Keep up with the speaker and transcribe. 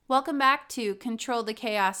Welcome back to Control the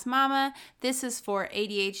Chaos Mama. This is for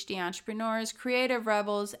ADHD entrepreneurs, creative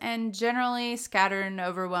rebels, and generally scattered and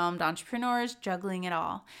overwhelmed entrepreneurs juggling it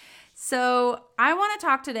all. So I want to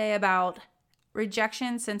talk today about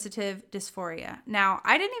rejection sensitive dysphoria. Now,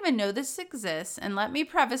 I didn't even know this exists, and let me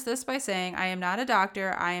preface this by saying I am not a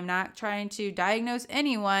doctor. I am not trying to diagnose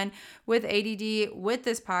anyone with ADD with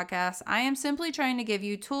this podcast. I am simply trying to give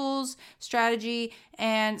you tools, strategy,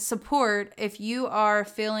 and support if you are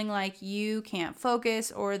feeling like you can't focus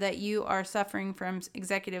or that you are suffering from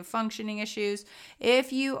executive functioning issues,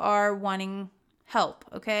 if you are wanting help,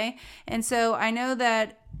 okay? And so I know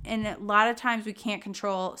that and a lot of times we can't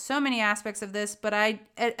control so many aspects of this, but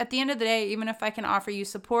at the end of the day, even if I can offer you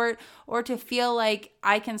support or to feel like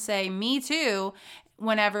I can say me too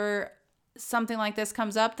whenever something like this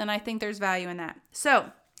comes up, then I think there's value in that.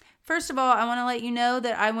 So first of all, I want to let you know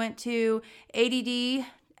that I went to ADD.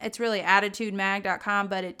 It's really attitudemag.com,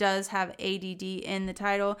 but it does have ADD in the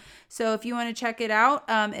title. So if you want to check it out,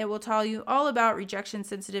 it will tell you all about rejection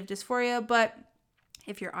sensitive dysphoria, but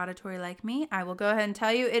if you're auditory like me, I will go ahead and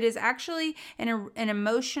tell you it is actually an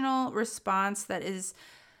emotional response that is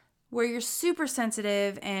where you're super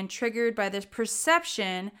sensitive and triggered by this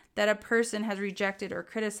perception that a person has rejected or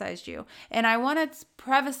criticized you. And I want to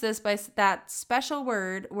preface this by that special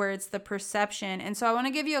word where it's the perception. And so I want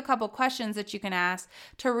to give you a couple questions that you can ask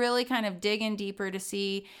to really kind of dig in deeper to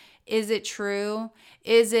see, is it true?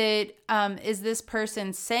 Is this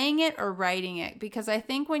person saying it or writing it? Because I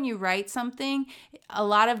think when you write something, a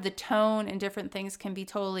lot of the tone and different things can be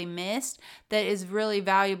totally missed that is really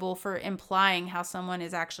valuable for implying how someone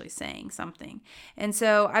is actually saying something. And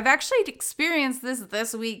so I've actually experienced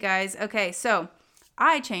this week, guys. Okay, so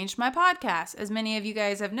I changed my podcast. As many of you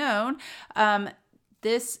guys have known,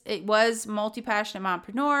 it was Multi-Passionate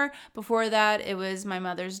Mompreneur. Before that, it was My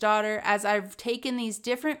Mother's Daughter. As I've taken these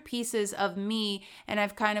different pieces of me and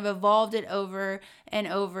I've kind of evolved it over and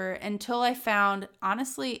over until I found,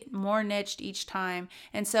 honestly, more niched each time.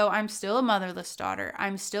 And so I'm still a motherless daughter.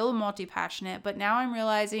 I'm still a multi-passionate, but now I'm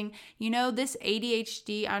realizing, this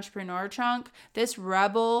ADHD entrepreneur chunk, this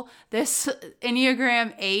rebel, this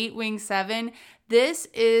Enneagram 8, Wing 7, this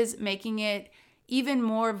is making it even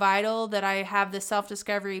more vital that I have the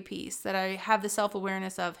self-discovery piece, that I have the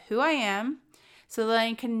self-awareness of who I am so that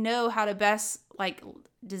I can know how to best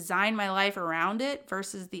design my life around it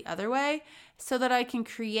versus the other way so that I can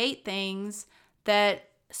create things that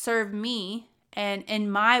serve me and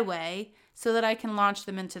in my way so that I can launch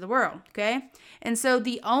them into the world, okay? And so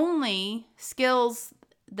the only skills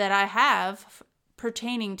that I have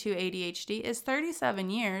pertaining to ADHD is 37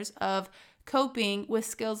 years of coping with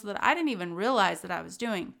skills that I didn't even realize that I was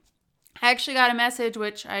doing. I actually got a message,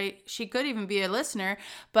 which she could even be a listener,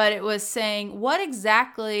 but it was saying, what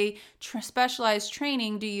exactly specialized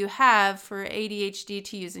training do you have for ADHD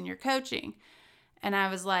to use in your coaching? And I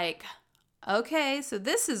was like, okay, so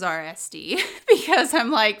this is RSD because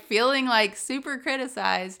I'm feeling super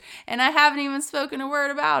criticized and I haven't even spoken a word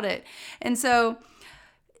about it. And so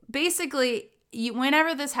basically,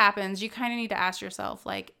 whenever this happens, you kind of need to ask yourself,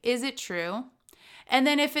 is it true? And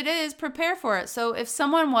then if it is, prepare for it. So if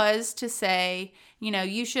someone was to say,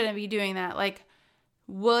 you shouldn't be doing that,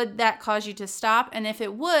 would that cause you to stop? And if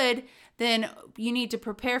it would, then you need to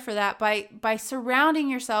prepare for that by surrounding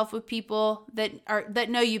yourself with people that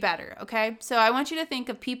know you better, okay? So I want you to think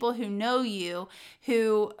of people who know you,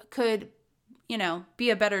 who could be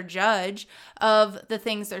a better judge of the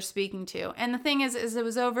things they're speaking to. And the thing is it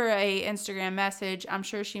was over a Instagram message. I'm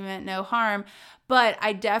sure she meant no harm, but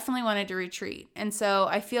I definitely wanted to retreat. And so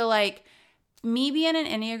I feel like me being an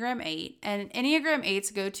Enneagram 8, and Enneagram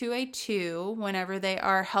 8s go to a 2 whenever they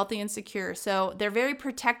are healthy and secure. So they're very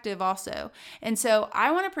protective also. And so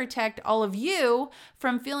I want to protect all of you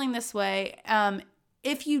from feeling this way.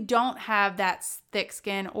 If you don't have that thick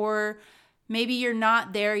skin, or maybe you're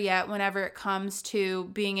not there yet whenever it comes to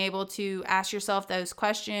being able to ask yourself those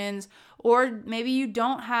questions, or maybe you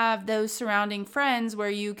don't have those surrounding friends where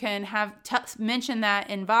you can mention that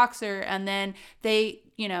in Voxer and then they,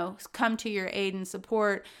 come to your aid and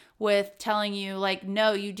support with telling you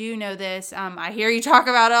no, you do know this. I hear you talk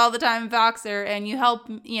about it all the time in Voxer and you help,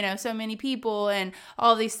 so many people and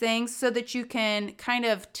all these things so that you can kind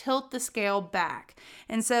of tilt the scale back.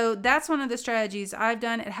 And so that's one of the strategies I've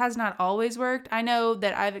done. It has not always worked. I know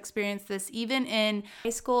that I've experienced this even in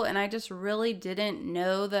high school and I just really didn't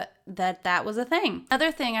know that was a thing.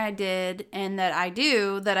 Another thing I did and that I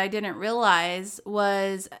do that I didn't realize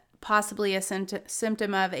was possibly a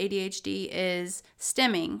symptom of ADHD is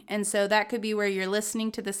stimming. And so that could be where you're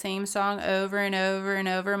listening to the same song over and over and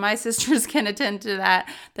over. My sisters can attend to that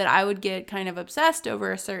I would get kind of obsessed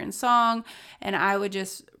over a certain song and I would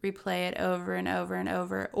just replay it over and over and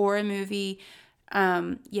over. Or a movie,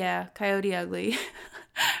 Coyote Ugly.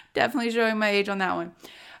 Definitely showing my age on that one.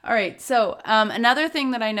 All right, so another thing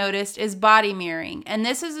that I noticed is body mirroring. And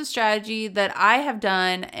this is a strategy that I have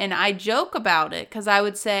done, and I joke about it because I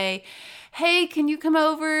would say, hey, can you come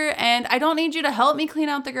over? And I don't need you to help me clean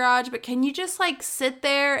out the garage, but can you just like sit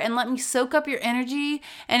there and let me soak up your energy?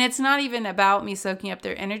 And it's not even about me soaking up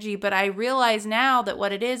their energy, but I realize now that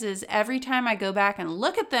what it is every time I go back and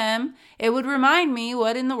look at them, it would remind me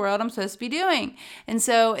what in the world I'm supposed to be doing. And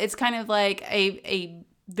so it's kind of like a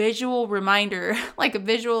visual reminder, like a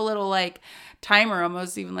visual little like timer,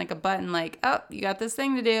 almost even like a button, like, oh, you got this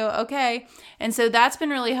thing to do. Okay. And so that's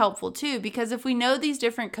been really helpful too, because if we know these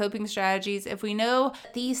different coping strategies, if we know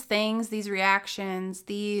these things, these reactions,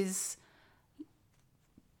 these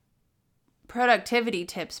productivity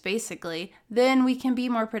tips, basically, then we can be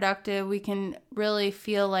more productive. We can really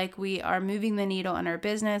feel like we are moving the needle in our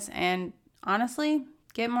business and honestly,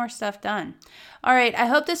 get more stuff done. All right, I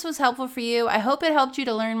hope this was helpful for you. I hope it helped you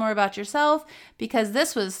to learn more about yourself because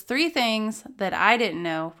this was 3 things that I didn't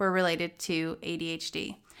know were related to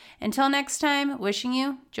ADHD. Until next time, wishing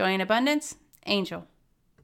you joy and abundance, Angel.